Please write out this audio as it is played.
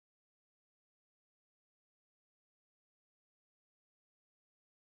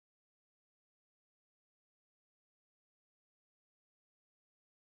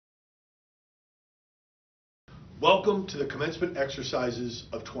Welcome to the commencement exercises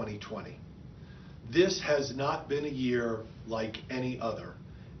of 2020. This has not been a year like any other,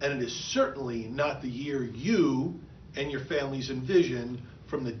 and it is certainly not the year you and your families envisioned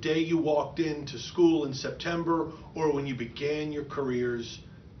from the day you walked into school in September or when you began your careers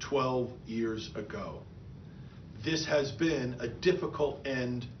 12 years ago. This has been a difficult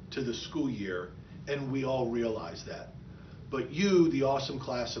end to the school year, and we all realize that. But you, the awesome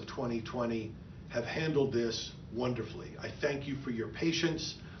class of 2020, have handled this wonderfully. I thank you for your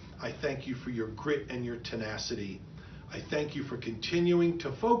patience. I thank you for your grit and your tenacity. I thank you for continuing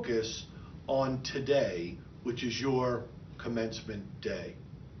to focus on today, which is your commencement day.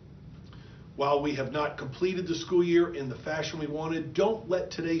 While we have not completed the school year in the fashion we wanted, don't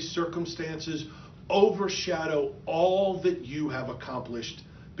let today's circumstances overshadow all that you have accomplished,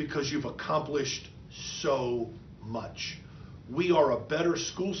 because you've accomplished so much. We are a better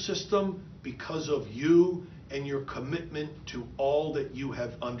school system because of you and your commitment to all that you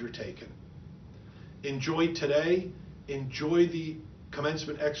have undertaken. Enjoy today, enjoy the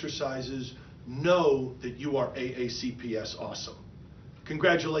commencement exercises, know that you are AACPS awesome.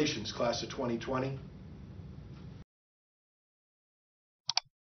 Congratulations, class of 2020.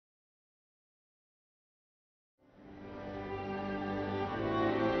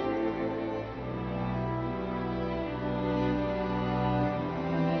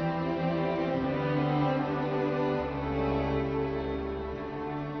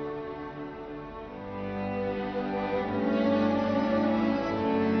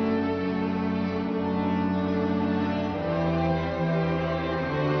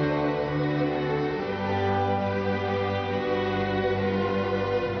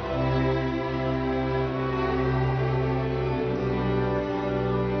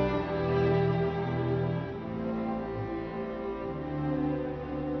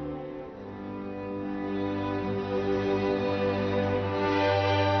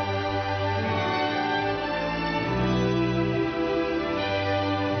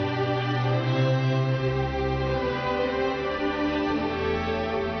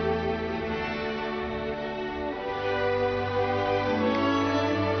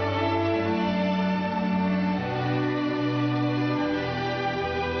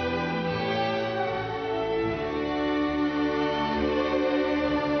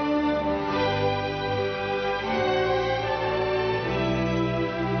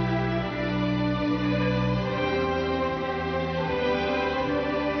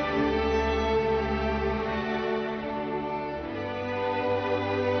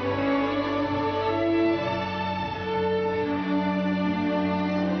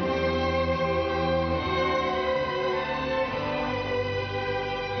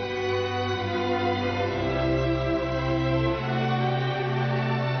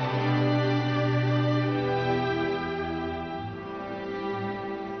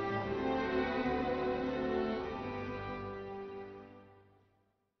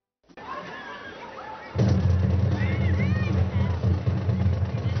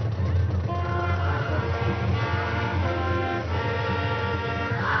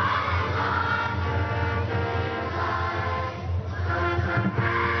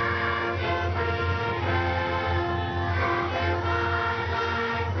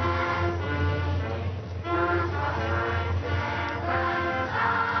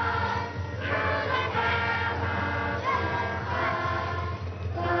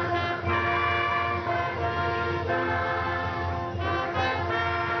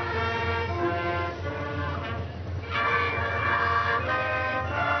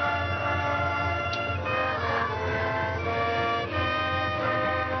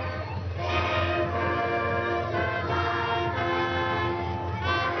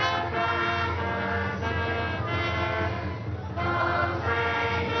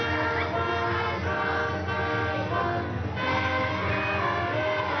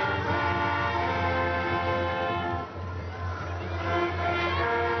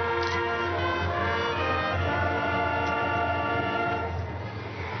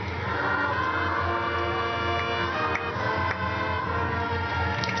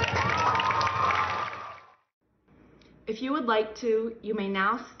 If you would like to, you may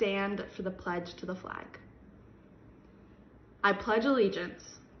now stand for the pledge to the flag. I pledge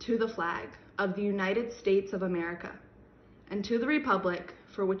allegiance to the flag of the United States of America and to the republic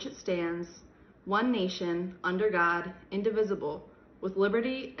for which it stands, one nation, under God, indivisible, with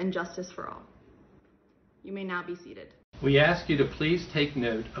liberty and justice for all. You may now be seated. We ask you to please take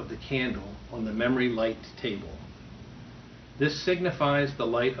note of the candle on the memory light table. This signifies the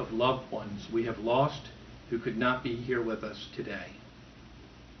light of loved ones we have lost who could not be here with us today.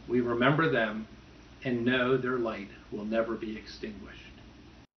 We remember them and know their light will never be extinguished.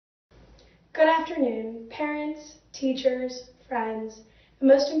 Good afternoon, parents, teachers, friends, and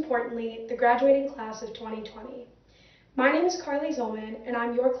most importantly, the graduating class of 2020. My name is Carly Zolman, and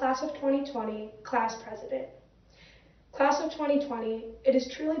I'm your Class of 2020 class president. Class of 2020, it has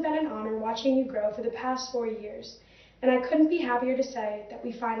truly been an honor watching you grow for the past 4 years, and I couldn't be happier to say that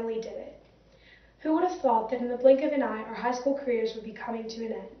we finally did it. Who would have thought that in the blink of an eye, our high school careers would be coming to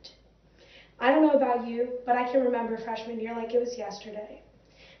an end? I don't know about you, but I can remember freshman year like it was yesterday.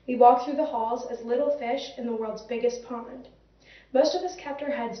 We walked through the halls as little fish in the world's biggest pond. Most of us kept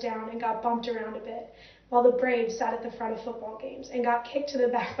our heads down and got bumped around a bit, while the Braves sat at the front of football games and got kicked to the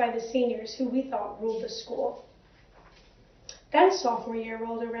back by the seniors who we thought ruled the school. Then sophomore year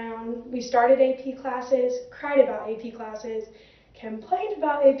rolled around. We started AP classes, cried about AP classes, complained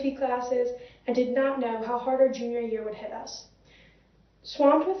about AP classes, and did not know how hard our junior year would hit us.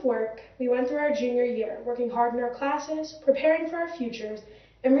 Swamped with work, we went through our junior year, working hard in our classes, preparing for our futures,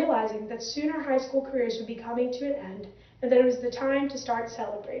 and realizing that soon our high school careers would be coming to an end and that it was the time to start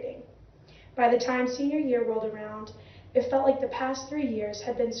celebrating. By the time senior year rolled around, it felt like the past 3 years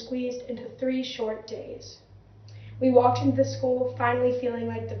had been squeezed into 3 short days. We walked into the school finally feeling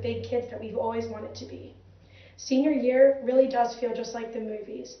like the big kids that we've always wanted to be. Senior year really does feel just like the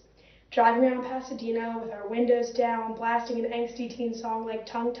movies. Driving around Pasadena with our windows down, blasting an angsty teen song like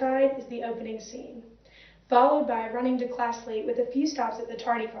Tongue Tied is the opening scene, followed by running to class late with a few stops at the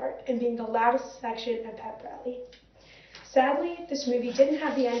tardy cart and being the loudest section at pep rally. Sadly, this movie didn't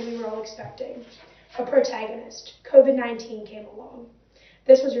have the end we were all expecting. A protagonist, COVID-19, came along.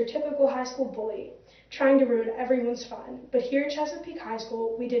 This was your typical high school bully, trying to ruin everyone's fun, but here at Chesapeake High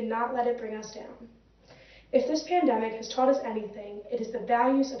School, we did not let it bring us down. If this pandemic has taught us anything, it is the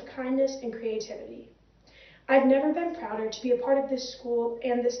values of kindness and creativity. I've never been prouder to be a part of this school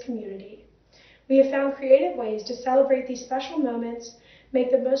and this community. We have found creative ways to celebrate these special moments,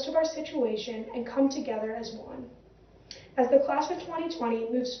 make the most of our situation, and come together as one. As the class of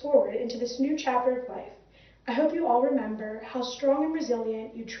 2020 moves forward into this new chapter of life, I hope you all remember how strong and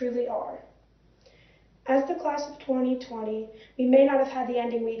resilient you truly are. As the class of 2020, we may not have had the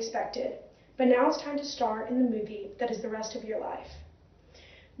ending we expected, but now it's time to star in the movie that is the rest of your life.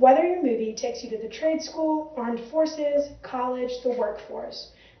 Whether your movie takes you to the trade school, armed forces, college, the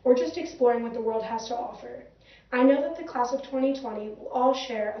workforce, or just exploring what the world has to offer, I know that the class of 2020 will all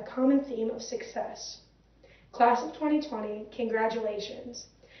share a common theme of success. Class of 2020, congratulations.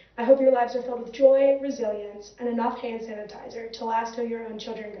 I hope your lives are filled with joy, resilience, and enough hand sanitizer to last till your own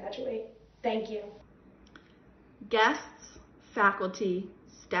children graduate. Thank you. Guests, faculty,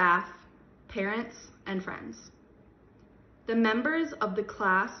 staff, parents, and friends. The members of the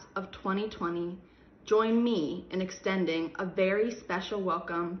class of 2020 join me in extending a very special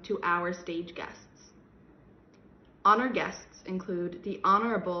welcome to our stage guests. Honor guests include the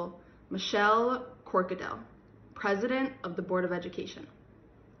Honorable Michelle Corcadell, President of the Board of Education.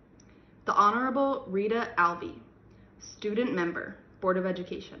 The Honorable Rita Alvey, Student Member, Board of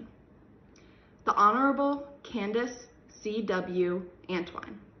Education. The Honorable Candace C.W.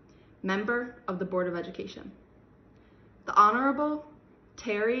 Antwine, Member of the Board of Education. The Honorable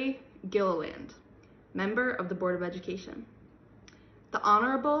Terry Gilliland, Member of the Board of Education. The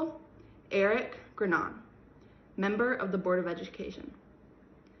Honorable Eric Grenon, Member of the Board of Education.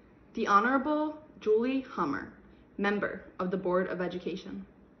 The Honorable Julie Hummer, Member of the Board of Education.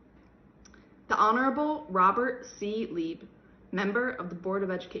 The Honorable Robert C. Lieb, Member of the Board of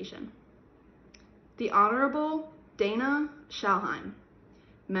Education. The Honorable Dana Schalheim,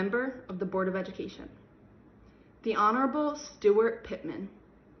 Member of the Board of Education. The Honorable Stuart Pittman,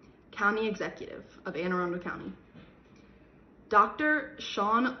 County Executive of Anne Arundel County. Dr.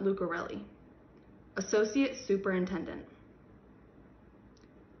 Sean Lucarelli, Associate Superintendent.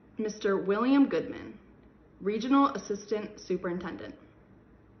 Mr. William Goodman, Regional Assistant Superintendent.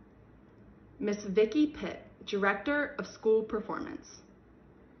 Ms. Vicki Pitt, Director of School Performance.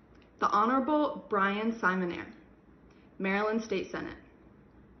 The Honorable Brian Simonaire, Maryland State Senate.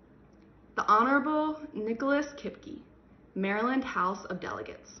 The Honorable Nicholas Kipke, Maryland House of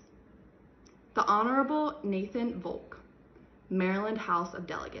Delegates. The Honorable Nathan Volk, Maryland House of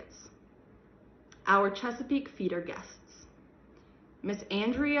Delegates. Our Chesapeake feeder guests. Ms.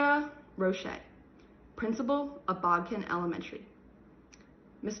 Andrea Roche, Principal of Bodkin Elementary.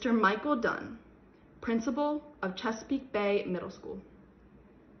 Mr. Michael Dunn, Principal of Chesapeake Bay Middle School.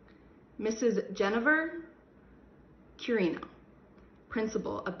 Mrs. Jennifer Curino,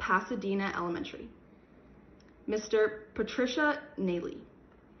 Principal of Pasadena Elementary. Mr. Patricia Naley,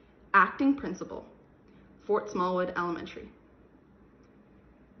 Acting Principal, Fort Smallwood Elementary.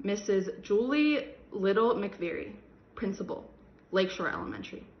 Mrs. Julie Little McVeary, Principal, Lakeshore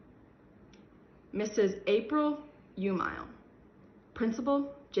Elementary. Mrs. April Umile,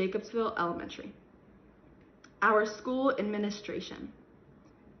 Principal, Jacobsville Elementary. Our school administration: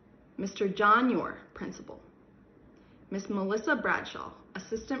 Mr. John Yor, Principal. Miss Melissa Bradshaw,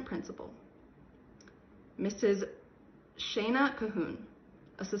 Assistant Principal. Mrs. Shayna Cahoon,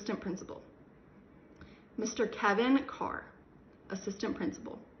 Assistant Principal. Mr. Kevin Carr, Assistant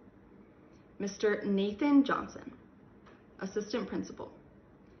Principal. Mr. Nathan Johnson, Assistant Principal.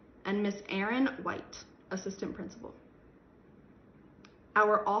 And Miss Erin White, Assistant Principal.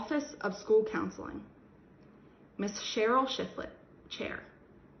 Our Office of School Counseling: Miss Cheryl Shiflett, Chair.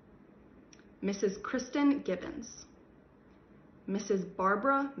 Mrs. Kristen Gibbons. Mrs.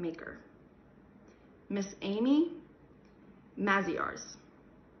 Barbara Maker. Miss Amy Maziars.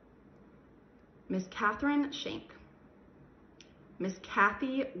 Miss Catherine Shank. Miss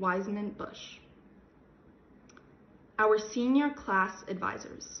Kathy Wiseman Bush. Our senior class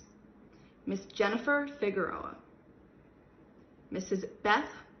advisors: Miss Jennifer Figueroa. Mrs. Beth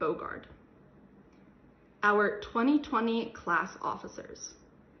Bogard. Our 2020 class officers: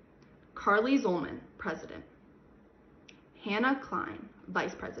 Carly Zolman, President. Hannah Klein,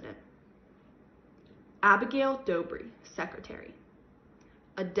 Vice President. Abigail Dobry, Secretary.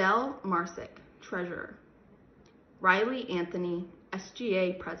 Adele Marsick, Treasurer. Riley Anthony,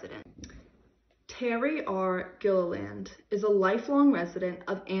 SGA President. Terry R. Gilliland is a lifelong resident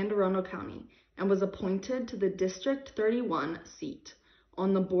of Anne Arundel County and was appointed to the District 31 seat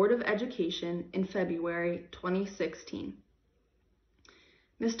on the Board of Education in February 2016.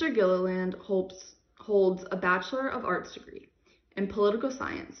 Mr. Gilliland holds a Bachelor of Arts degree in Political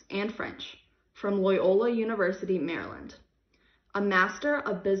Science and French from Loyola University, Maryland, a Master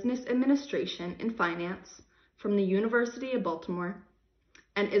of Business Administration and Finance from the University of Baltimore,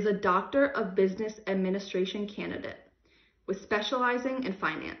 and is a Doctor of Business Administration candidate with specializing in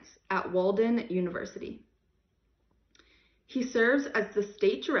finance at Walden University. He serves as the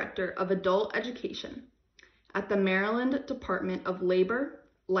State Director of Adult Education at the Maryland Department of Labor,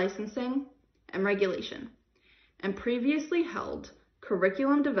 Licensing, and Regulation, and previously held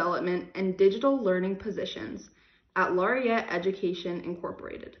curriculum development and digital learning positions at Laureate Education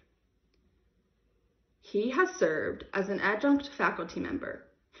Incorporated. He has served as an adjunct faculty member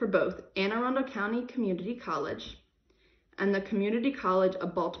for both Anne Arundel County Community College and the Community College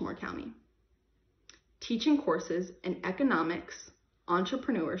of Baltimore County, teaching courses in economics,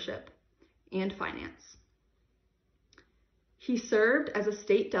 entrepreneurship, and finance. He served as a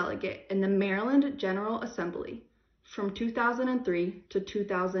state delegate in the Maryland General Assembly from 2003 to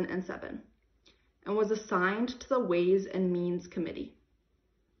 2007 and was assigned to the Ways and Means Committee,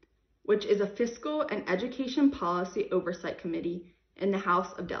 which is a fiscal and education policy oversight committee in the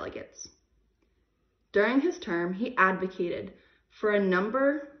House of Delegates. During his term, he advocated for a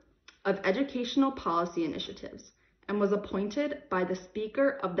number of educational policy initiatives and was appointed by the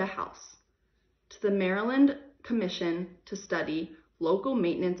Speaker of the House to the Maryland Commission to study local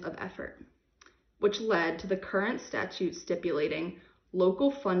maintenance of effort, which led to the current statute stipulating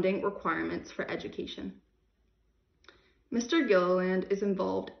local funding requirements for education. Mr. Gilliland is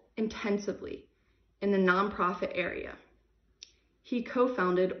involved intensively in the nonprofit area. He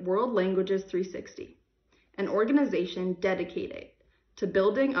co-founded World Languages 360, an organization dedicated to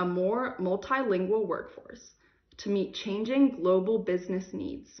building a more multilingual workforce to meet changing global business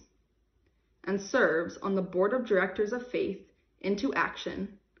needs, and serves on the Board of Directors of Faith into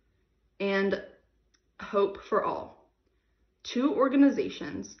Action and Hope for All, two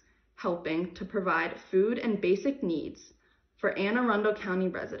organizations helping to provide food and basic needs for Anne Arundel County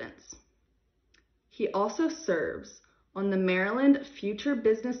residents. He also serves on the Maryland Future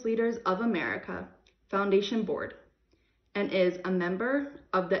Business Leaders of America Foundation Board and is a member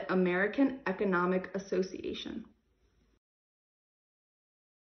of the American Economic Association.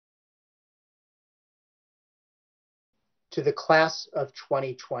 To the class of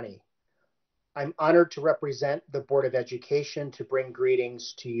 2020, I'm honored to represent the Board of Education to bring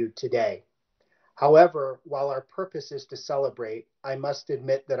greetings to you today. However, while our purpose is to celebrate, I must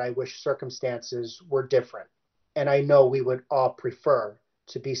admit that I wish circumstances were different, and I know we would all prefer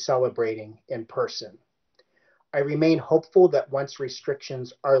to be celebrating in person. I remain hopeful that once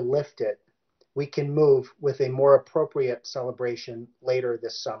restrictions are lifted, we can move with a more appropriate celebration later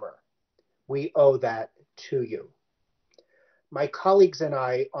this summer. We owe that to you. My colleagues and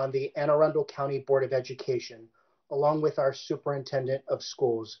I on the Anne Arundel County Board of Education, along with our Superintendent of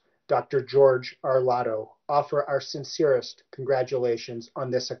Schools, Dr. George Arlotto, offer our sincerest congratulations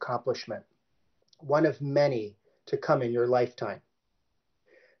on this accomplishment, one of many to come in your lifetime.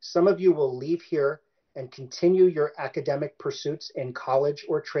 Some of you will leave here and continue your academic pursuits in college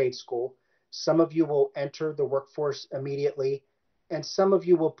or trade school. Some of you will enter the workforce immediately, and some of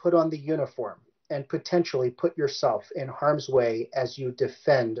you will put on the uniform and potentially put yourself in harm's way as you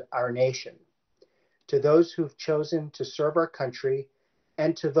defend our nation. To those who've chosen to serve our country,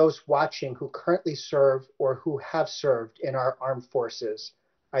 and to those watching who currently serve or who have served in our armed forces,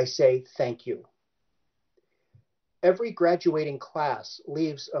 I say thank you. Every graduating class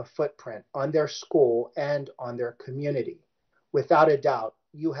leaves a footprint on their school and on their community. Without a doubt,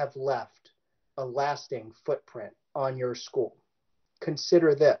 you have left a lasting footprint on your school.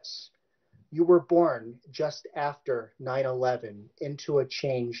 Consider this. You were born just after 9/11 into a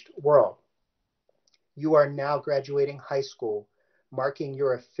changed world. You are now graduating high school, marking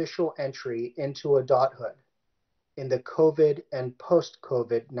your official entry into adulthood in the COVID and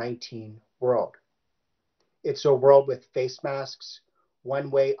post-COVID-19 world. It's a world with face masks,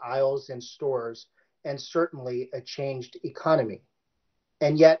 one-way aisles in stores, and certainly a changed economy.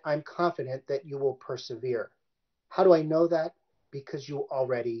 And yet I'm confident that you will persevere. How do I know that? Because you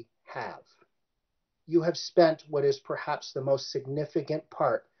already have. You have spent what is perhaps the most significant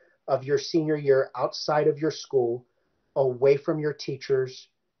part of your senior year outside of your school, away from your teachers,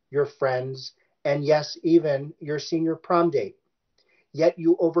 your friends, and yes, even your senior prom date. Yet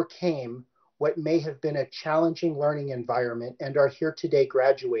you overcame what may have been a challenging learning environment and are here today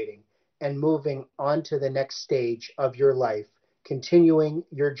graduating and moving on to the next stage of your life, continuing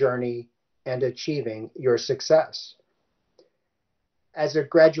your journey and achieving your success. As a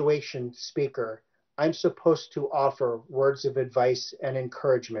graduation speaker, I'm supposed to offer words of advice and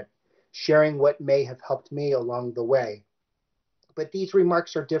encouragement, sharing what may have helped me along the way. But these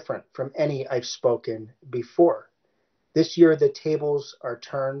remarks are different from any I've spoken before. This year, the tables are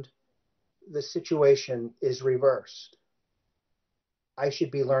turned. The situation is reversed. I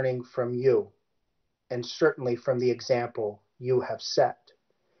should be learning from you, and certainly from the example you have set.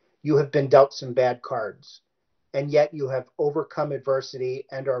 You have been dealt some bad cards, and yet you have overcome adversity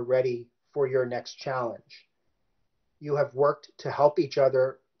and are ready for your next challenge. You have worked to help each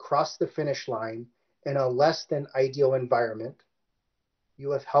other cross the finish line in a less than ideal environment.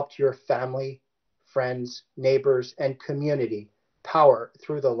 You have helped your family, friends, neighbors, and community power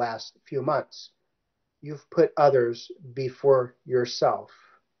through the last few months. You've put others before yourself,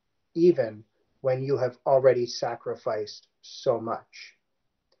 even when you have already sacrificed so much.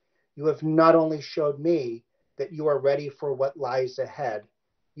 You have not only showed me that you are ready for what lies ahead,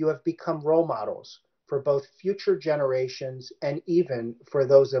 you have become role models for both future generations and even for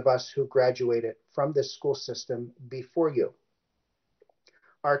those of us who graduated from the school system before you.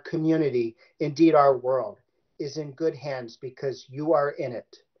 Our community, indeed our world, is in good hands because you are in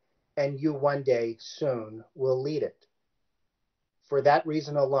it, and you one day soon will lead it. For that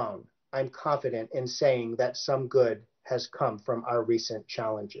reason alone, I'm confident in saying that some good has come from our recent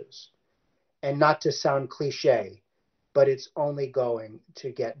challenges. And not to sound cliche, but it's only going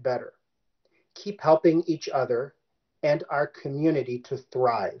to get better. Keep helping each other and our community to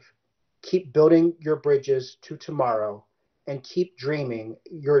thrive. Keep building your bridges to tomorrow and keep dreaming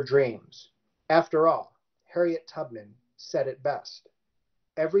your dreams. After all, Harriet Tubman said it best.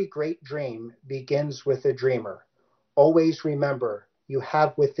 Every great dream begins with a dreamer. Always remember you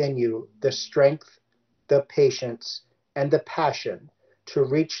have within you the strength, the patience, and the passion to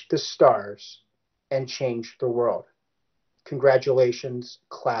reach the stars and change the world. Congratulations,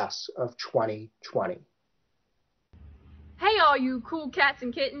 class of 2020. Hey all you cool cats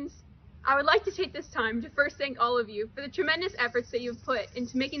and kittens! I would like to take this time to first thank all of you for the tremendous efforts that you've put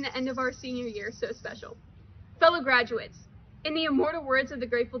into making the end of our senior year so special. Fellow graduates, in the immortal words of the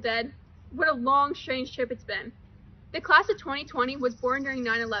Grateful Dead, what a long, strange trip it's been. The class of 2020 was born during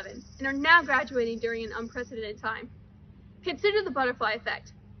 9/11 and are now graduating during an unprecedented time. Consider the butterfly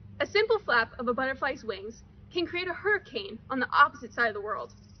effect. A simple flap of a butterfly's wings can create a hurricane on the opposite side of the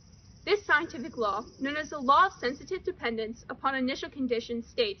world. This scientific law, known as the law of sensitive dependence upon initial conditions,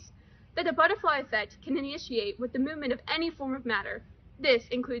 states that the butterfly effect can initiate with the movement of any form of matter. This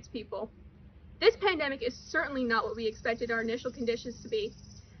includes people. This pandemic is certainly not what we expected our initial conditions to be.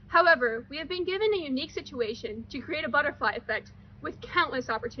 However, we have been given a unique situation to create a butterfly effect with countless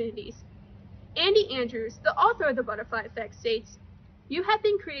opportunities. Andy Andrews, the author of the butterfly effect, states, "You have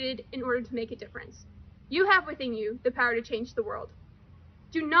been created in order to make a difference. You have within you the power to change the world."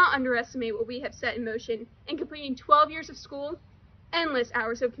 Do not underestimate what we have set in motion in completing 12 years of school, endless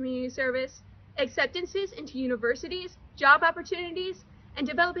hours of community service, acceptances into universities, job opportunities, and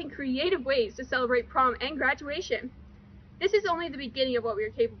developing creative ways to celebrate prom and graduation. This is only the beginning of what we are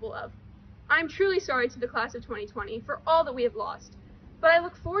capable of. I am truly sorry to the class of 2020 for all that we have lost, but I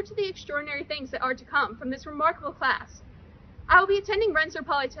look forward to the extraordinary things that are to come from this remarkable class. I will be attending Rensselaer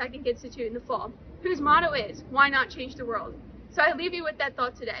Polytechnic Institute in the fall, whose motto is, "Why not change the world?" So I leave you with that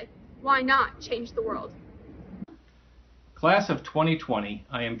thought today. Why not change the world? Class of 2020,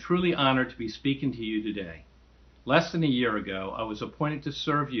 I am truly honored to be speaking to you today. Less than a year ago, I was appointed to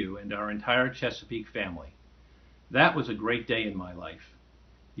serve you and our entire Chesapeake family. That was a great day in my life.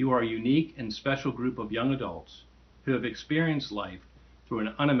 You are a unique and special group of young adults who have experienced life through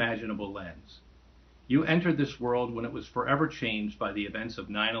an unimaginable lens. You entered this world when it was forever changed by the events of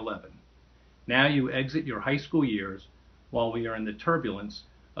 9/11. Now you exit your high school years while we are in the turbulence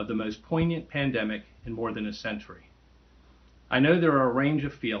of the most poignant pandemic in more than a century. I know there are a range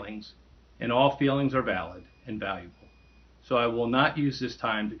of feelings, and all feelings are valid and valuable, so I will not use this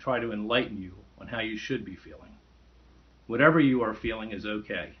time to try to enlighten you on how you should be feeling. Whatever you are feeling is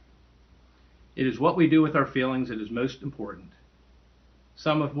okay. It is what we do with our feelings that is most important.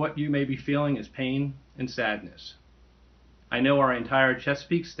 Some of what you may be feeling is pain and sadness. I know our entire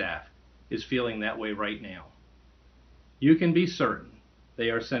Chesapeake staff is feeling that way right now. You can be certain they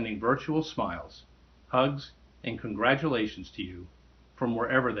are sending virtual smiles, hugs, and congratulations to you from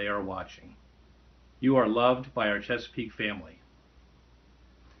wherever they are watching. You are loved by our Chesapeake family.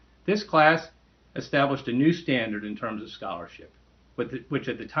 This class established a new standard in terms of scholarship, which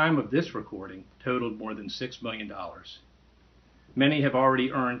at the time of this recording totaled more than $6 million. Many have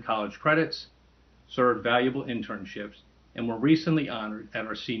already earned college credits, served valuable internships, and were recently honored at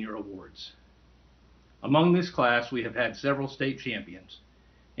our senior awards. Among this class, we have had several state champions,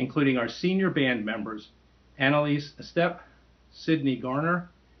 including our senior band members, Annalise Estep, Sydney Garner,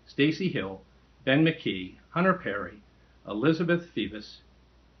 Stacy Hill, Ben McKee, Hunter Perry, Elizabeth Phoebus,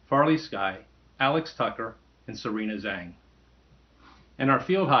 Farley Sky, Alex Tucker, and Serena Zhang. And our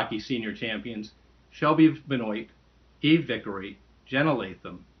field hockey senior champions, Shelby Benoit, Eve Vickery, Jenna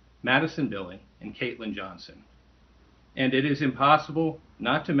Latham, Madison Billing, and Caitlin Johnson. And it is impossible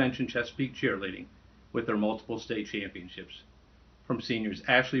not to mention Chesapeake cheerleading with their multiple state championships, from seniors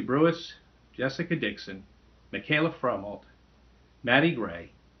Ashley Brewis, Jessica Dixon, Michaela Fromalt, Maddie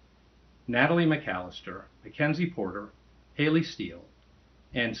Gray, Natalie McAllister, Mackenzie Porter, Haley Steele,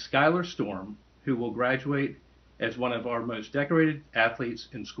 and Skylar Storm, who will graduate as one of our most decorated athletes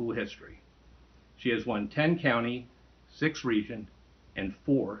in school history. She has won 10 county, 6 region, and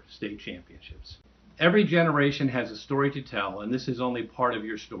 4 state championships. Every generation has a story to tell, and this is only part of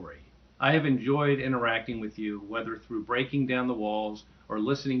your story. I have enjoyed interacting with you, whether through breaking down the walls or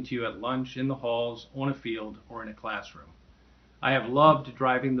listening to you at lunch, in the halls, on a field, or in a classroom. I have loved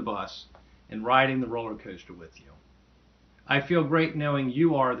driving the bus and riding the roller coaster with you. I feel great knowing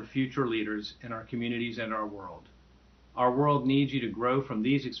you are the future leaders in our communities and our world. Our world needs you to grow from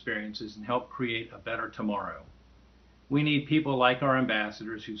these experiences and help create a better tomorrow. We need people like our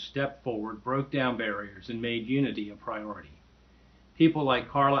ambassadors who stepped forward, broke down barriers, and made unity a priority. People like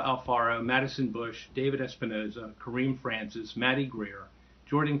Carla Alfaro, Madison Bush, David Espinoza, Kareem Francis, Maddie Greer,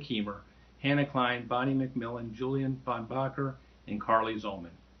 Jordan Keemer, Hannah Klein, Bonnie McMillan, Julian Von Bacher, and Carly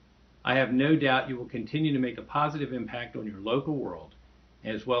Zolman. I have no doubt you will continue to make a positive impact on your local world,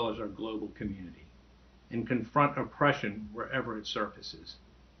 as well as our global community, and confront oppression wherever it surfaces.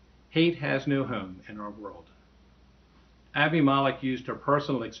 Hate has no home in our world. Abby Malik used her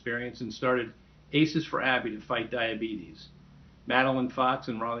personal experience and started Aces for Abby to fight diabetes. Madeline Fox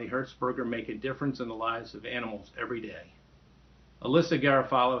and Riley Hertzberger make a difference in the lives of animals every day. Alyssa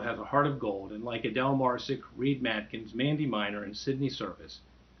Garofalo has a heart of gold, and like Adele Marsick, Reed Matkins, Mandy Miner, and Sydney Service,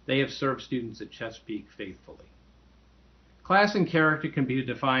 they have served students at Chesapeake faithfully. Class and character can be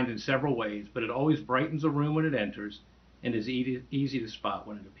defined in several ways, but it always brightens a room when it enters and is easy to spot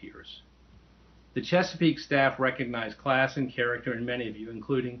when it appears. The Chesapeake staff recognize class and character in many of you,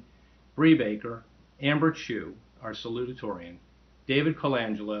 including Bree Baker, Amber Chu, our salutatorian, David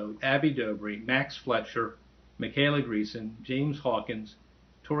Colangelo, Abby Dobry, Max Fletcher, Michaela Greason, James Hawkins,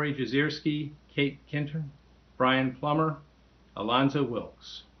 Tori Jazierski, Kate Kinter, Brian Plummer, Alonzo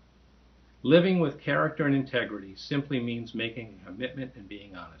Wilkes. Living with character and integrity simply means making a commitment and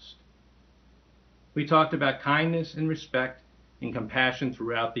being honest. We talked about kindness and respect and compassion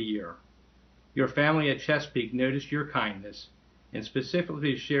throughout the year. Your family at Chesapeake noticed your kindness and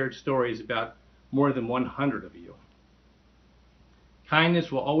specifically shared stories about more than 100 of you.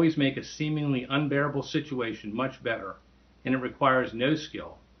 Kindness will always make a seemingly unbearable situation much better, and it requires no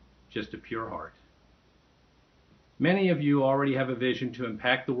skill, just a pure heart. Many of you already have a vision to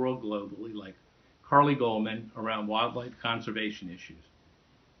impact the world globally, like Carly Goldman around wildlife conservation issues.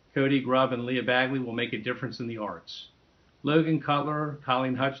 Cody Grubb and Leah Bagley will make a difference in the arts. Logan Cutler,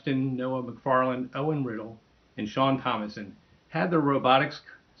 Colleen Hutchton, Noah McFarland, Owen Riddle, and Sean Thomason had their robotics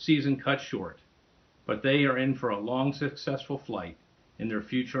season cut short, but they are in for a long, successful flight in their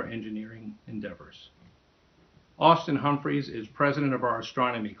future engineering endeavors. Austin Humphreys is president of our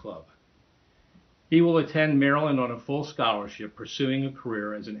astronomy club. He will attend Maryland on a full scholarship, pursuing a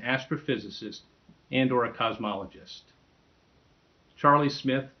career as an astrophysicist and/or a cosmologist. Charlie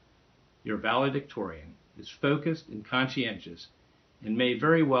Smith, your valedictorian, is focused and conscientious and may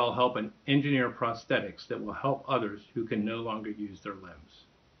very well help engineer prosthetics that will help others who can no longer use their limbs.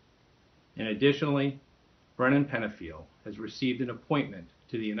 And additionally, Brennan Penafiel has received an appointment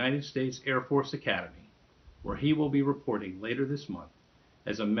to the United States Air Force Academy, where he will be reporting later this month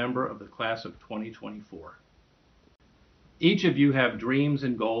as a member of the class of 2024. Each of you have dreams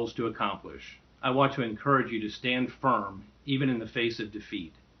and goals to accomplish. I want to encourage you to stand firm even in the face of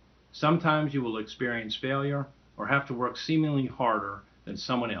defeat. Sometimes you will experience failure or have to work seemingly harder than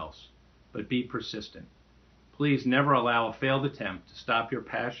someone else, but be persistent. Please never allow a failed attempt to stop your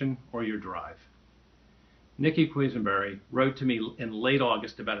passion or your drive. Nikki Quisenberry wrote to me in late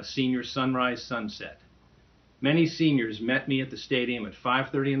August about a senior sunrise sunset. Many seniors met me at the stadium at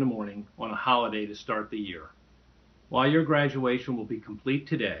 5:30 in the morning on a holiday to start the year. While your graduation will be complete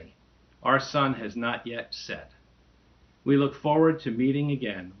today, our sun has not yet set. We look forward to meeting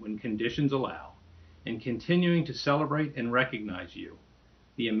again when conditions allow and continuing to celebrate and recognize you,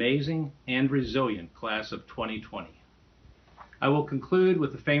 the amazing and resilient class of 2020. I will conclude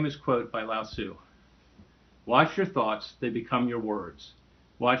with a famous quote by Lao Tzu. Watch your thoughts, they become your words.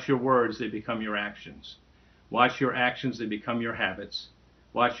 Watch your words, they become your actions. Watch your actions, they become your habits.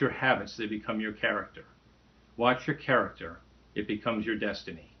 Watch your habits, they become your character. Watch your character, it becomes your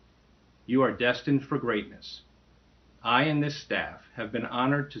destiny. You are destined for greatness. I and this staff have been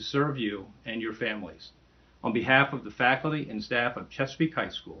honored to serve you and your families. On behalf of the faculty and staff of Chesapeake High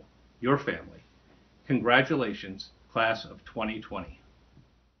School, your family, congratulations, class of 2020.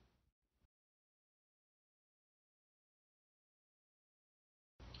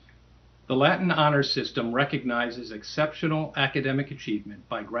 The Latin Honors System recognizes exceptional academic achievement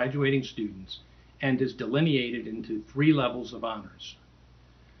by graduating students and is delineated into 3 levels of honors.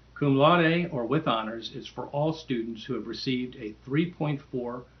 Cum laude, or with honors, is for all students who have received a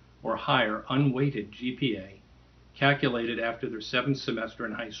 3.4 or higher unweighted GPA calculated after their 7th semester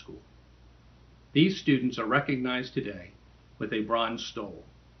in high school. These students are recognized today with a bronze stole.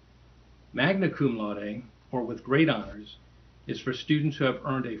 Magna cum laude, or with great honors, is for students who have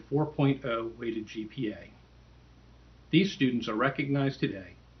earned a 4.0 weighted GPA. These students are recognized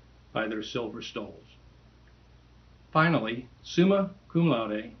today by their silver stoles. Finally, summa cum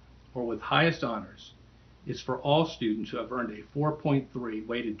laude, or with highest honors, is for all students who have earned a 4.3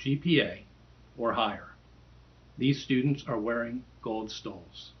 weighted GPA or higher. These students are wearing gold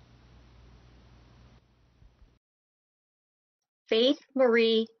stoles. Faith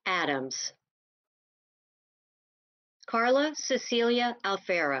Marie Adams. Carla Cecilia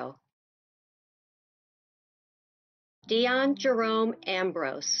Alfaro. Dion Jerome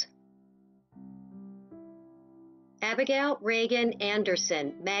Ambrose. Abigail Reagan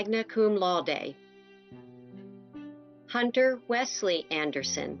Anderson, magna cum laude. Hunter Wesley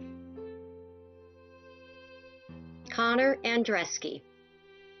Anderson. Connor Andreski.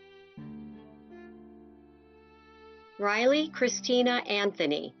 Riley Christina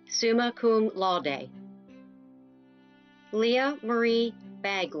Anthony, summa cum laude. Leah Marie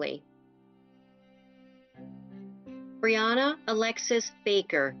Bagley. Brianna Alexis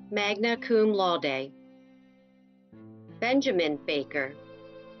Baker, magna cum laude. Benjamin Baker.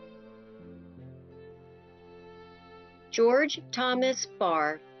 George Thomas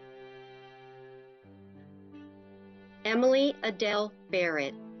Barr. Emily Adele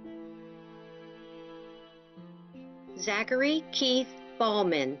Barrett. Zachary Keith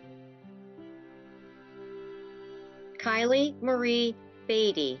Ballman. Kylie Marie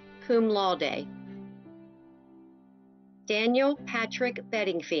Beatty, cum laude. Daniel Patrick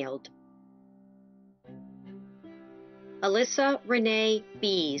Bedingfield. Alyssa Renee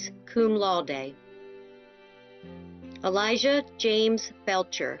Bees, cum laude. Elijah James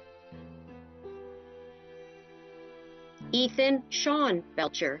Belcher. Ethan Sean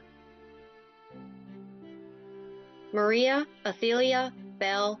Belcher. Maria Athelia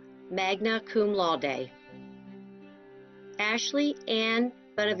Bell, magna cum laude. Ashley Ann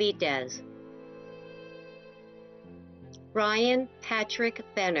Benavidez. Ryan Patrick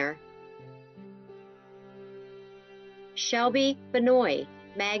Benner. Shelby Benoit,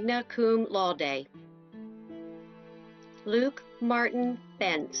 magna cum laude. Luke Martin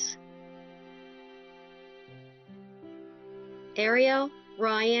Bentz. Ariel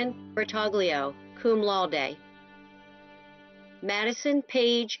Ryan Bertoglio, cum laude. Madison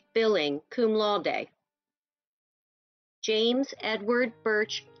Page Billing, cum laude. James Edward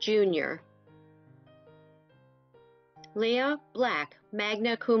Birch, Jr. Leah Black,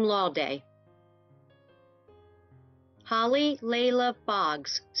 magna cum laude. Holly Layla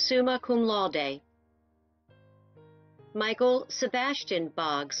Boggs, summa cum laude. Michael Sebastian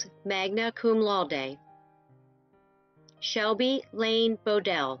Boggs, magna cum laude. Shelby Lane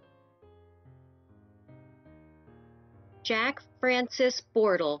Bodell. Jack Francis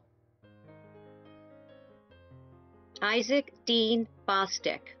Bortle. Isaac Dean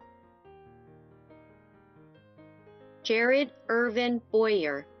Bostick. Jared Irvin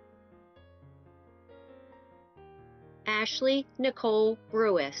Boyer. Ashley Nicole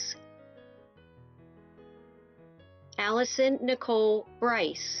Brewis. Allison Nicole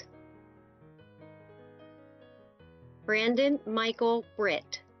Bryce. Brandon Michael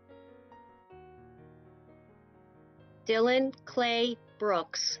Britt. Dylan Clay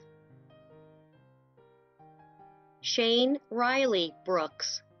Brooks. Shane Riley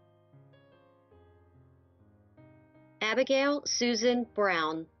Brooks. Abigail Susan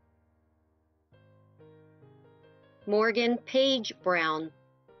Brown. Morgan Page Brown.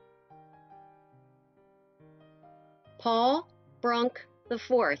 Paul Brunk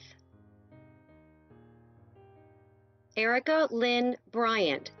IV. Erica Lynn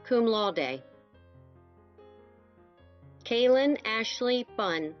Bryant, cum laude. Kaylin Ashley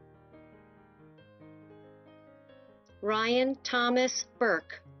Bunn. Ryan Thomas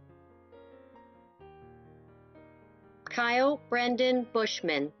Burke. Kyle Brendan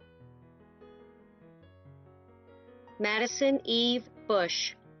Bushman. Madison Eve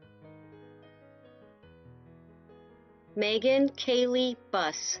Bush. Megan Kaylee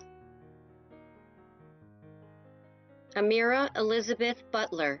Buss. Amira Elizabeth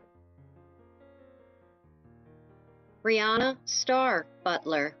Butler. Brianna Starr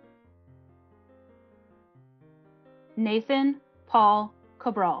Butler. Nathan Paul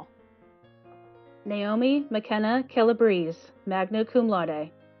Cabral. Naomi McKenna Calabrese, magna cum laude.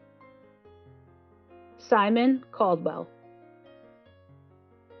 Simon Caldwell.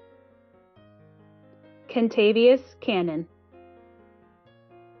 Kentavious Cannon.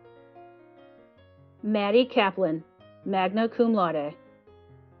 Maddie Kaplan, magna cum laude.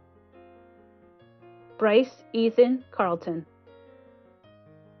 Bryce Ethan Carlton.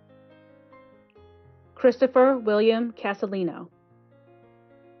 Christopher William Casalino.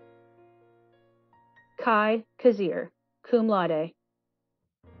 Kai Kazir, cum laude.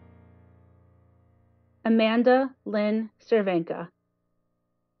 Amanda Lynn Cervenka.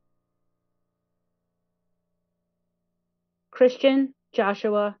 Christian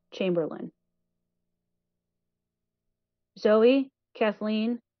Joshua Chamberlain. Zoe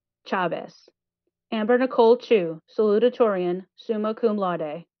Kathleen Chavez. Amber Nicole Chu, salutatorian, summa cum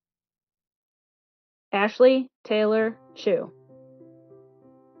laude. Ashley Taylor Chu.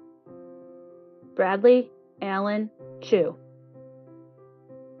 Bradley Allen Chu.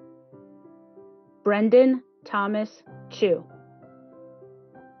 Brendan Thomas Chu.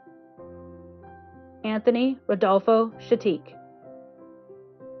 Anthony Rodolfo Shatik.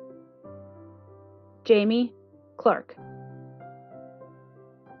 Jamie Clark.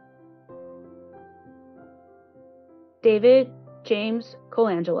 David James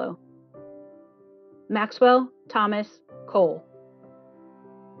Colangelo. Maxwell Thomas Cole.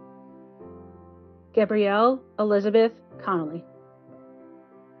 Gabrielle Elizabeth Connolly.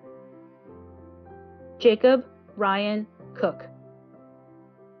 Jacob Ryan Cook.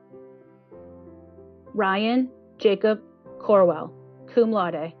 Ryan Jacob Corwell, cum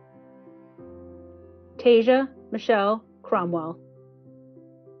laude. Tasia Michelle Cromwell.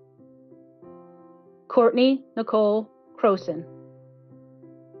 Courtney Nicole Croson.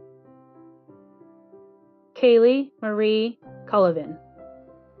 Kaylee Marie Cullivan.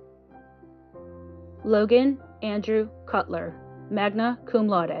 Logan Andrew Cutler, magna cum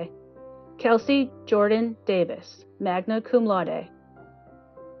laude. Kelsey Jordan Davis, magna cum laude.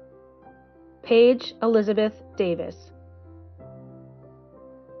 Paige Elizabeth Davis.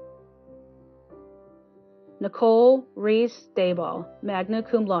 Nicole Reese Dayball, magna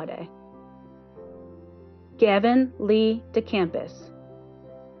cum laude. Gavin Lee DeCampus.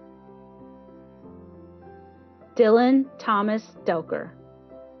 Dylan Thomas Delker.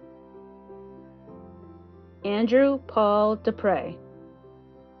 Andrew Paul Dupre.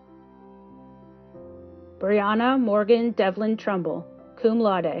 Brianna Morgan Devlin Trumbull, cum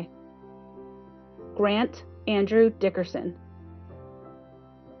laude. Grant Andrew Dickerson.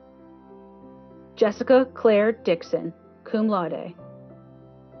 Jessica Claire Dixon, cum laude.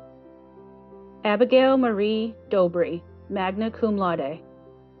 Abigail Marie Dobry, magna cum laude.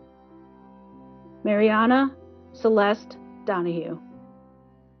 Mariana Celeste Donahue.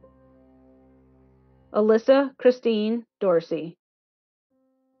 Alyssa Christine Dorsey.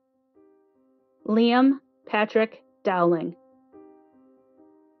 Liam Patrick Dowling.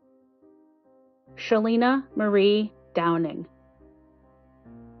 Shalina Marie Downing.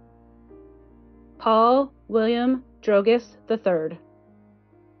 Paul William Drogas III.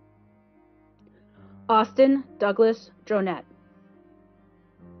 Austin Douglas Dronette.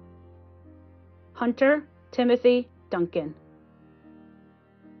 Hunter Timothy Duncan.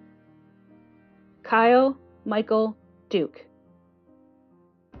 Kyle Michael Duke.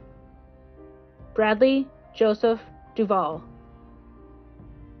 Bradley Joseph Duval.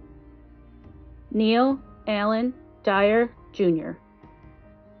 Neil Allen Dyer Jr.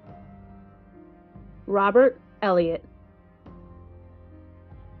 Robert Elliott.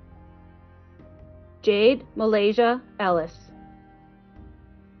 Jade Malaysia Ellis.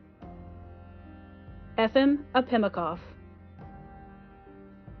 Efim Apimikoff.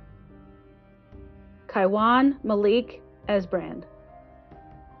 Kaiwan Malik Esbrand.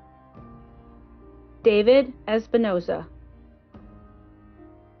 David Espinoza.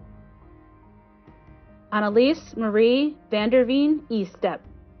 Annalise Marie Vanderveen Eastep.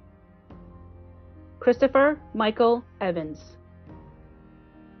 Christopher Michael Evans.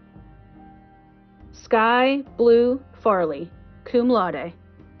 Sky Blue Farley, cum laude.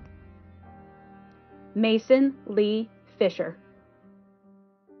 Mason Lee Fisher.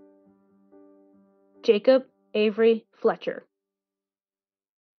 Jacob Avery Fletcher.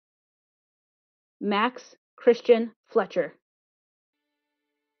 Max Christian Fletcher.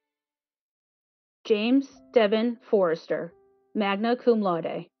 James Devin Forrester, magna cum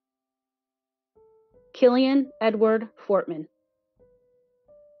laude. Killian Edward Fortman.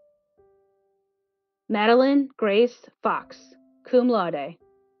 Madeline Grace Fox, cum laude.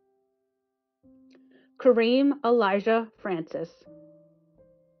 Kareem Elijah Francis.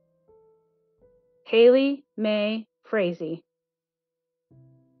 Haley May Frazee.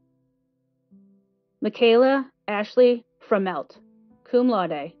 Michaela Ashley Fromelt, cum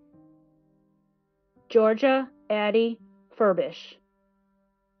laude. Georgia Addie Furbish.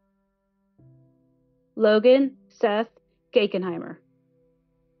 Logan Seth Gakenheimer.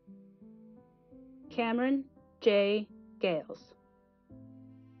 Cameron J. Gales.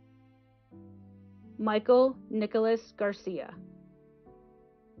 Michael Nicholas Garcia.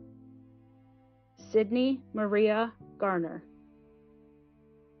 Sydney Maria Garner.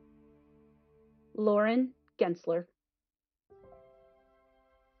 Lauren Gensler.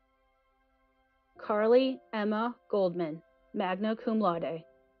 Carly Emma Goldman, magna cum laude.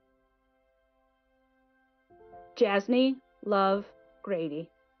 Jasmine Love Grady.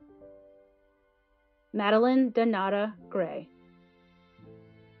 Madeline Donata Gray.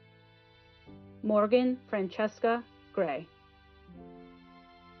 Morgan Francesca Gray.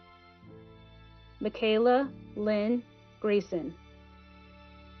 Michaela Lynn Greason.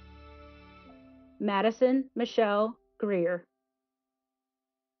 Madison Michelle Greer.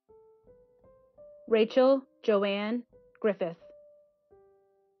 Rachel Joanne Griffith.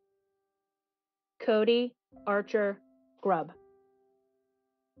 Cody Archer Grubb.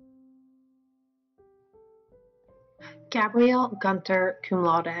 Gabrielle Gunter, cum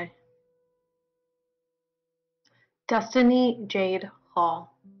laude. Destiny Jade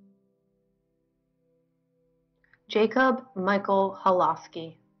Hall. Jacob Michael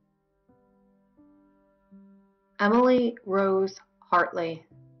Holoski. Emily Rose Hartley.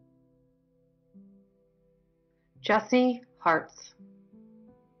 Jesse Hartz.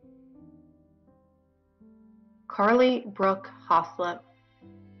 Carly Brooke Hoslip.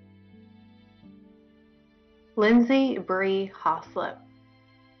 Lindsay Bree Hoslip.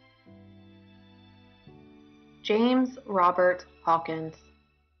 James Robert Hawkins.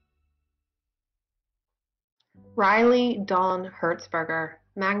 Riley Dawn Hertzberger,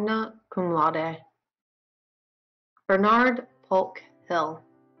 magna cum laude. Bernard Polk Hill.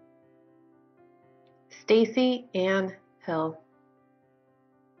 Stacy Ann Hill.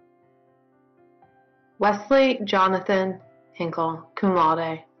 Wesley Jonathan Hinkle, cum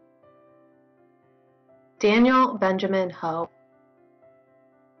laude. Daniel Benjamin Ho.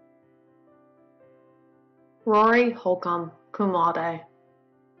 Rory Holcomb, cum laude.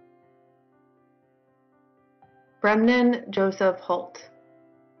 Brendan Joseph Holt.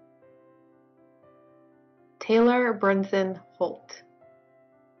 Taylor Brinson Holt.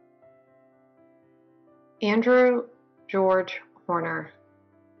 Andrew George Horner.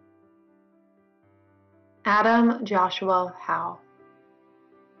 Adam Joshua Howe.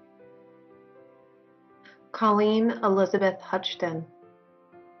 Colleen Elizabeth Hutchton.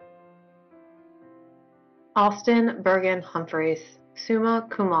 Austin Bergen Humphreys, summa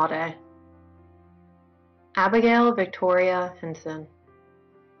cum laude. Abigail Victoria Hinson.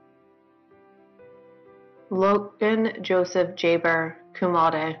 Logan Joseph Jaber, cum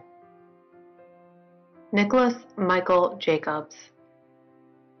laude. Nicholas Michael Jacobs.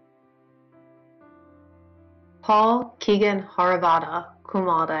 Paul Keegan Haravada, cum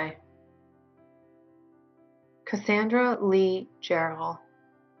laude. Cassandra Lee Gerald.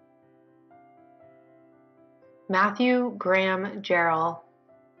 Matthew Graham Gerald.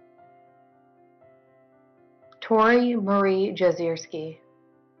 Tori Marie Jazierski.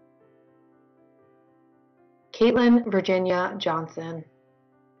 Caitlin Virginia Johnson.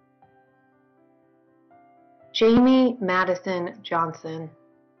 Jamie Madison Johnson.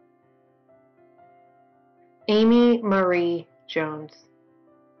 Amy Marie Jones.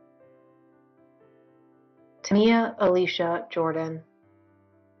 Tamia Alicia Jordan.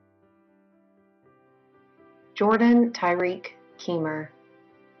 Jordan Tyreek Keemer.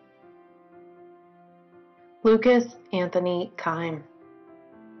 Lucas Anthony Kime.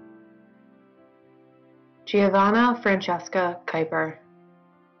 Giovanna Francesca Kuiper.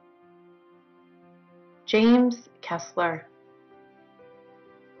 James Kessler.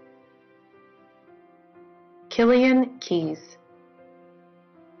 Killian Keys.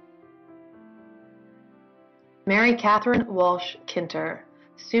 Mary Catherine Walsh Kinter,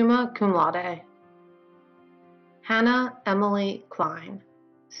 summa cum laude. Hannah Emily Klein,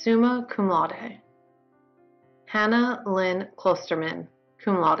 summa cum laude. Hannah Lynn Klosterman,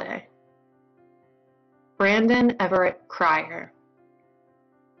 cum laude. Brandon Everett Cryer.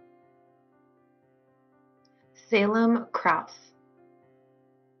 Salem Kraus.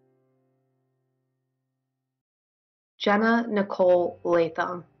 Jenna Nicole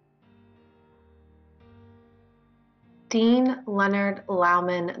Latham. Dean Leonard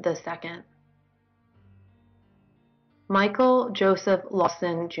Lauman II. Michael Joseph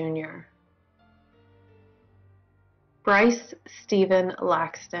Lawson Jr. Bryce Stephen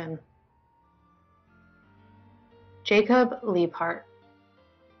Laxton. Jacob Liebhart.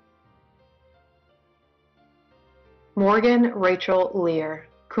 Morgan Rachel Lear,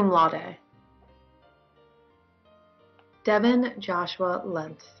 cum laude. Devin Joshua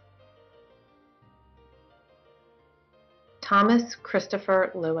Lentz. Thomas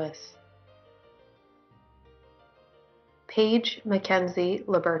Christopher Lewis. Paige Mackenzie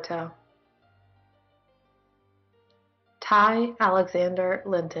Liberto. Ty Alexander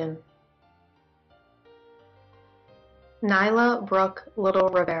Linton. Nyla Brooke Little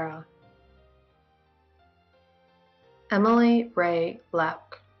Rivera. Emily Ray Leck.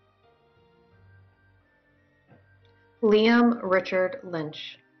 Liam Richard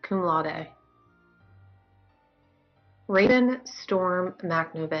Lynch, cum laude. Raven Storm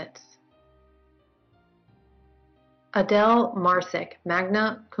Maknovitz. Adele Marsick,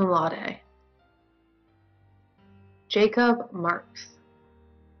 magna cum laude. Jacob Marks.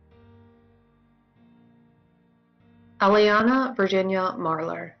 Aliana Virginia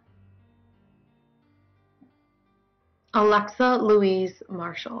Marler. Alexa Louise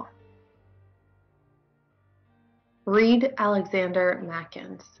Marshall. Reed Alexander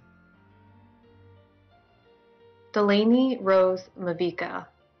Mackins. Delaney Rose Mavica,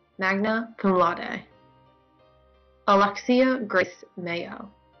 magna cum laude. Alexia Grace Mayo.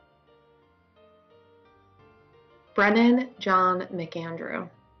 Brennan John McAndrew.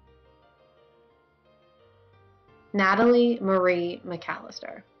 Natalie Marie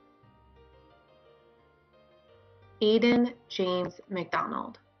McAllister. Aiden James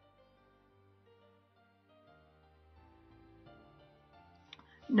McDonald.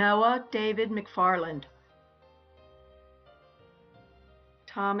 Noah David McFarland.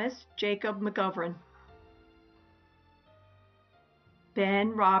 Thomas Jacob McGovern.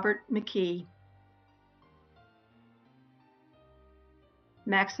 Ben Robert McKee.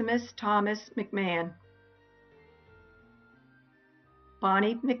 Maximus Thomas McMahon.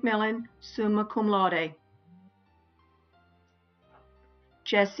 Bonnie McMillan, summa cum laude.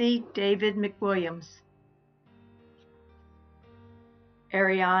 Jesse David McWilliams.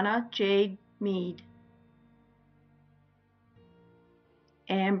 Ariana Jade Mead.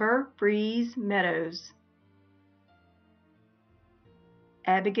 Amber Breeze Meadows.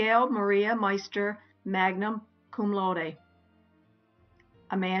 Abigail Maria Meister, magna cum laude.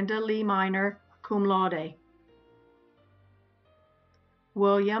 Amanda Lee Minor, cum laude.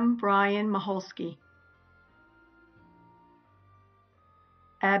 William Brian Maholsky.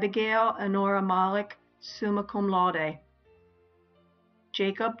 Abigail Honora Malik, summa cum laude.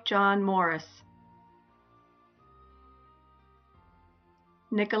 Jacob John Morris.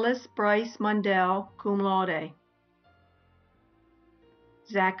 Nicholas Bryce Mundell, cum laude.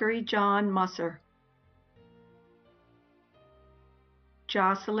 Zachary John Musser.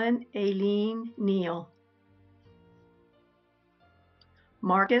 Jocelyn Aileen Neal.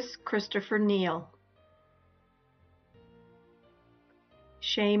 Marcus Christopher Neal.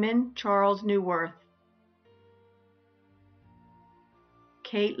 Shaman Charles Newworth.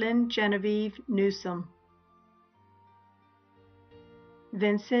 Caitlin Genevieve Newsom.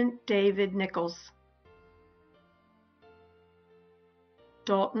 Vincent David Nichols.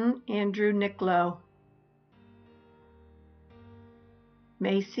 Dalton Andrew Nicklow.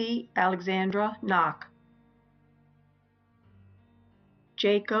 Macy Alexandra Knock.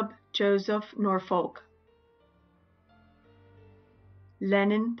 Jacob Joseph Norfolk.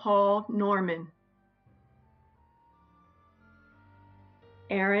 Lennon Paul Norman.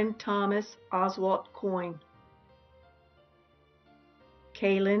 Aaron Thomas Oswalt Coyne.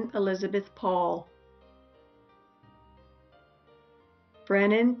 Kaylin Elizabeth Paul.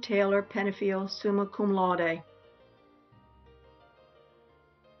 Brennan Taylor Pennifield, summa cum laude.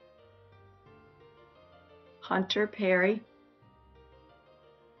 Hunter Perry.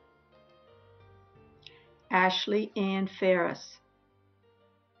 Ashley Ann Ferris.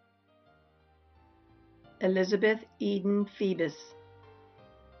 Elizabeth Eden Phoebus.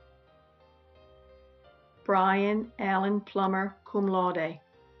 Brian Allen Plummer, cum laude.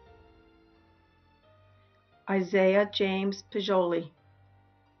 Isaiah James Pajoli.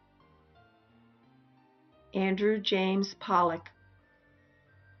 Andrew James Pollock.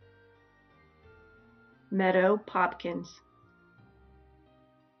 Meadow Popkins.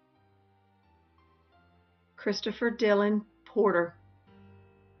 Christopher Dillon Porter.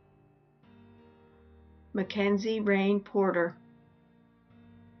 Mackenzie Rain Porter.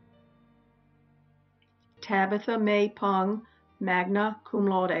 Tabitha May Pung, magna cum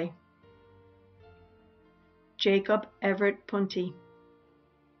laude. Jacob Everett Punty.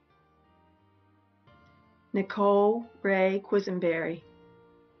 Nicole Ray Quisenberry.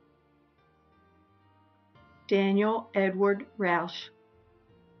 Daniel Edward Roush.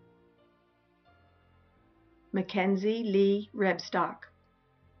 Mackenzie Lee Rebstock.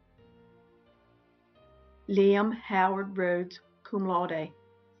 Liam Howard Rhodes, cum laude.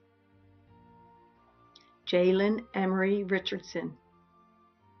 Jalen Emery Richardson.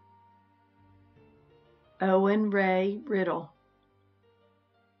 Owen Ray Riddle.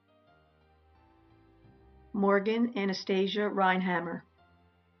 Morgan Anastasia Reinhammer.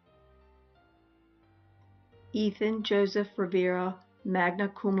 Ethan Joseph Rivera, magna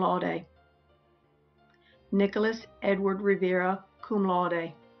cum laude. Nicholas Edward Rivera, cum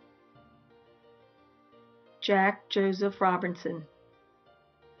laude. Jack Joseph Robinson.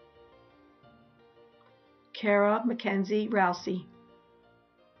 Kara Mackenzie Rousey.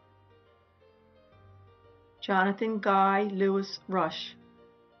 Jonathan Guy Lewis Rush.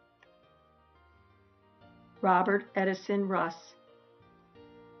 Robert Edison Russ.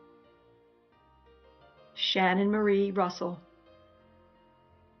 Shannon Marie Russell.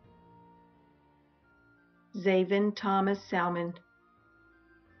 Zaven Thomas Salmon.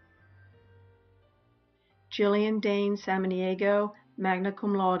 Jillian Dane Samaniego, magna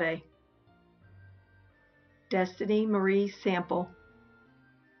cum laude. Destiny Marie Sample.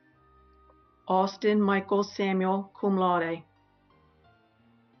 Austin Michael Samuel, cum laude.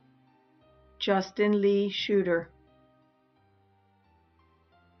 Justin Lee Shooter.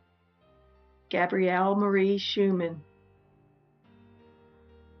 Gabrielle Marie Schumann.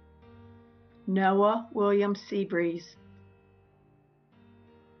 Noah William Seabreeze.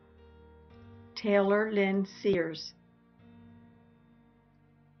 Taylor Lynn Sears.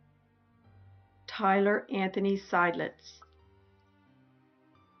 Tyler Anthony Seidlitz.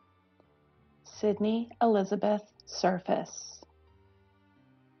 Sydney Elizabeth Surface.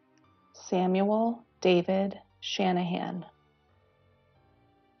 Samuel David Shanahan.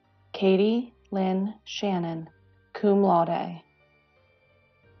 Katie Lynn Shannon, cum laude.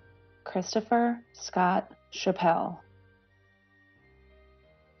 Christopher Scott Chappelle.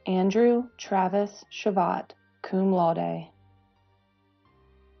 Andrew Travis Shavat, cum laude.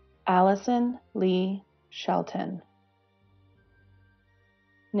 Allison Lee Shelton.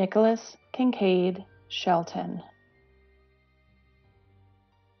 Nicholas Kincaid Shelton.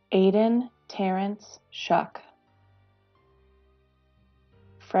 Aidan Terrence Shuck.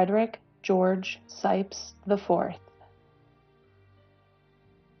 Frederick George Sipes IV.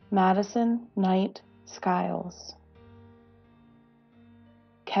 Madison Knight Skiles.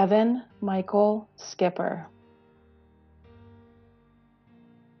 Kevin Michael Skipper.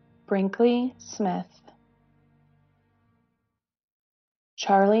 Brinkley Smith.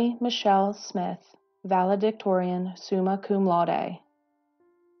 Charlie Michelle Smith, valedictorian, summa cum laude.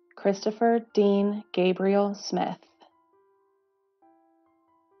 Christopher Dean Gabriel Smith.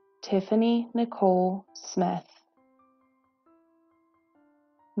 Tiffany Nicole Smith.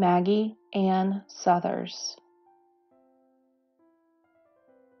 Maggie Ann Southers.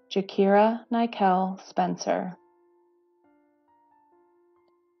 Jakira Nikel Spencer.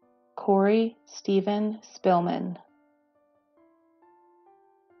 Corey Stephen Spillman.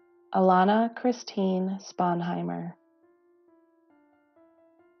 Alana Christine Sponheimer.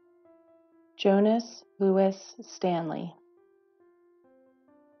 Jonas Lewis Stanley.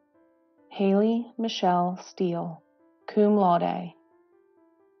 Haley Michelle Steele, cum laude.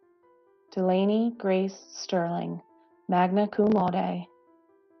 Delaney Grace Sterling, magna cum laude.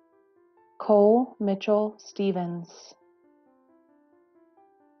 Cole Mitchell Stevens.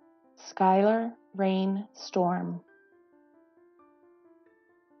 Skylar Rain Storm.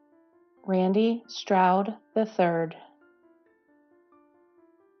 Randy Stroud III.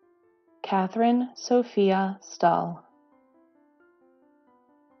 Catherine Sophia Stull.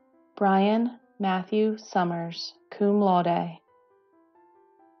 Brian Matthew Summers, cum laude.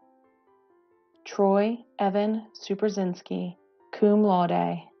 Troy Evan Superzinski, cum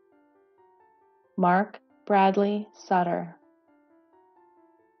laude. Mark Bradley Sutter.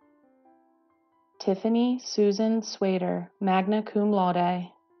 Tiffany Susan Swader, magna cum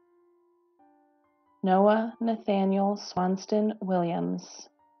laude. Noah Nathaniel Swanston Williams.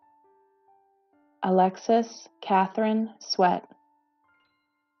 Alexis Catherine Sweat.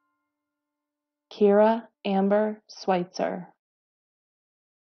 Kira Amber Schweitzer.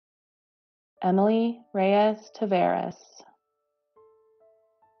 Emily Reyes Taveras.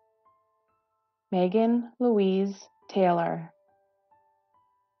 Megan Louise Taylor.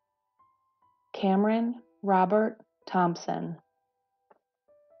 Cameron Robert Thompson.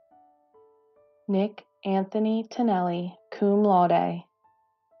 Nick Anthony Tonelli, cum laude.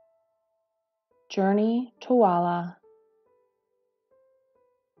 Journey Tawala.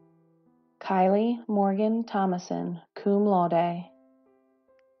 Kylie Morgan Thomason, cum laude.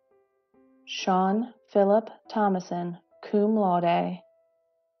 Sean Philip Thomason, cum laude.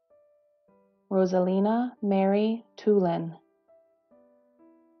 Rosalina Mary Tulin.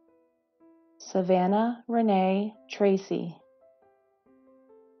 Savannah Renee Tracy.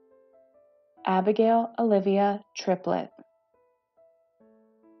 Abigail Olivia Triplett.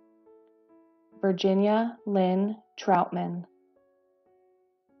 Virginia Lynn Troutman.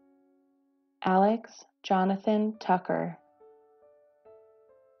 Alex Jonathan Tucker.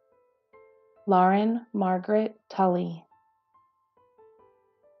 Lauren Margaret Tully.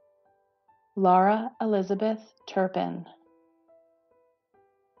 Laura Elizabeth Turpin.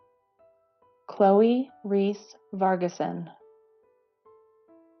 Chloe Reese Vargason.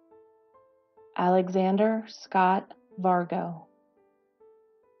 Alexander Scott Vargo.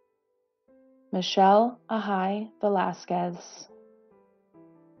 Michelle Ahai Velasquez.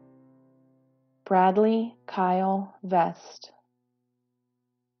 Bradley Kyle Vest.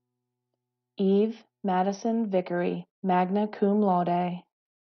 Eve Madison Vickery, magna cum laude.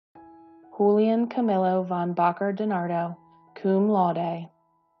 Julian Camillo von Bacher DiNardo, cum laude.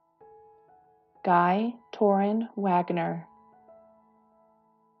 Guy Torin Wagner.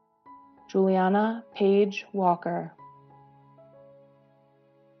 Juliana Page Walker.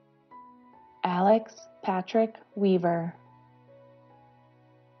 Alex Patrick Weaver.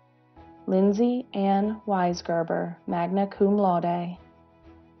 Lindsay Ann Weisgerber, magna cum laude.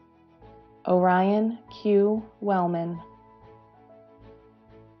 Orion Q. Wellman.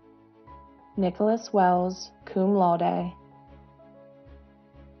 Nicholas Wells, cum laude.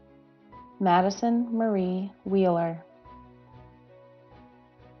 Madison Marie Wheeler.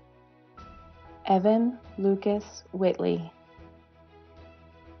 Evan Lucas Whitley.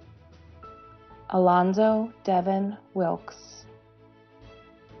 Alonzo Devin Wilkes.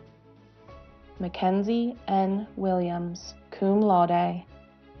 Mackenzie N. Williams, cum laude.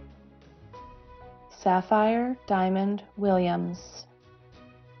 Sapphire Diamond Williams.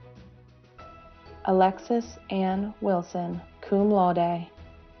 Alexis Ann Wilson, cum laude.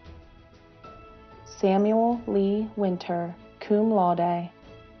 Samuel Lee Winter, cum laude.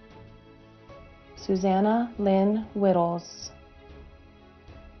 Susanna Lynn Whittles.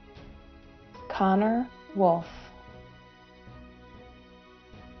 Connor Wolf.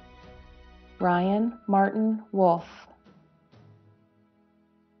 Ryan Martin Wolf.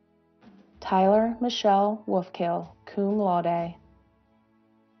 Tyler Michelle Wolfkill, cum laude.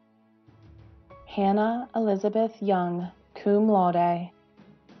 Hannah Elizabeth Young, cum laude.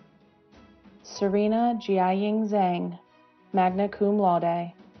 Serena Jiaying Zhang, magna cum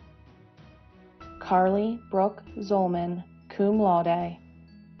laude. Carly Brooke Zolman, cum laude.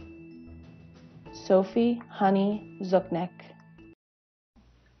 Sophie Honey Zuknik.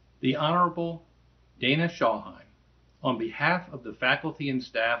 The Honorable Dana Schauheim, on behalf of the faculty and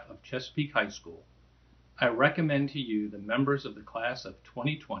staff of Chesapeake High School, I recommend to you the members of the class of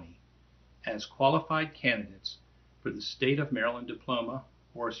 2020 as qualified candidates for the State of Maryland diploma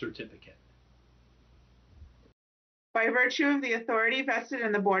or certificate. By virtue of the authority vested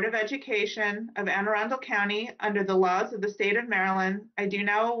in the Board of Education of Anne Arundel County under the laws of the State of Maryland, I do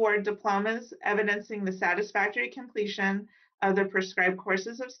now award diplomas evidencing the satisfactory completion of the prescribed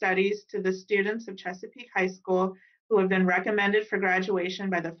courses of studies to the students of Chesapeake High School who have been recommended for graduation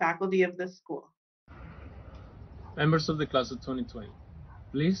by the faculty of this school. Members of the class of 2020,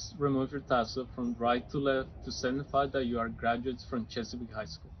 please remove your tassel from right to left to signify that you are graduates from Chesapeake High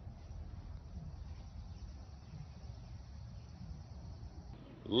School.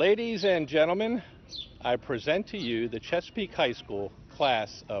 Ladies and gentlemen, I present to you the Chesapeake High School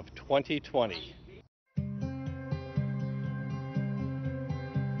class of 2020.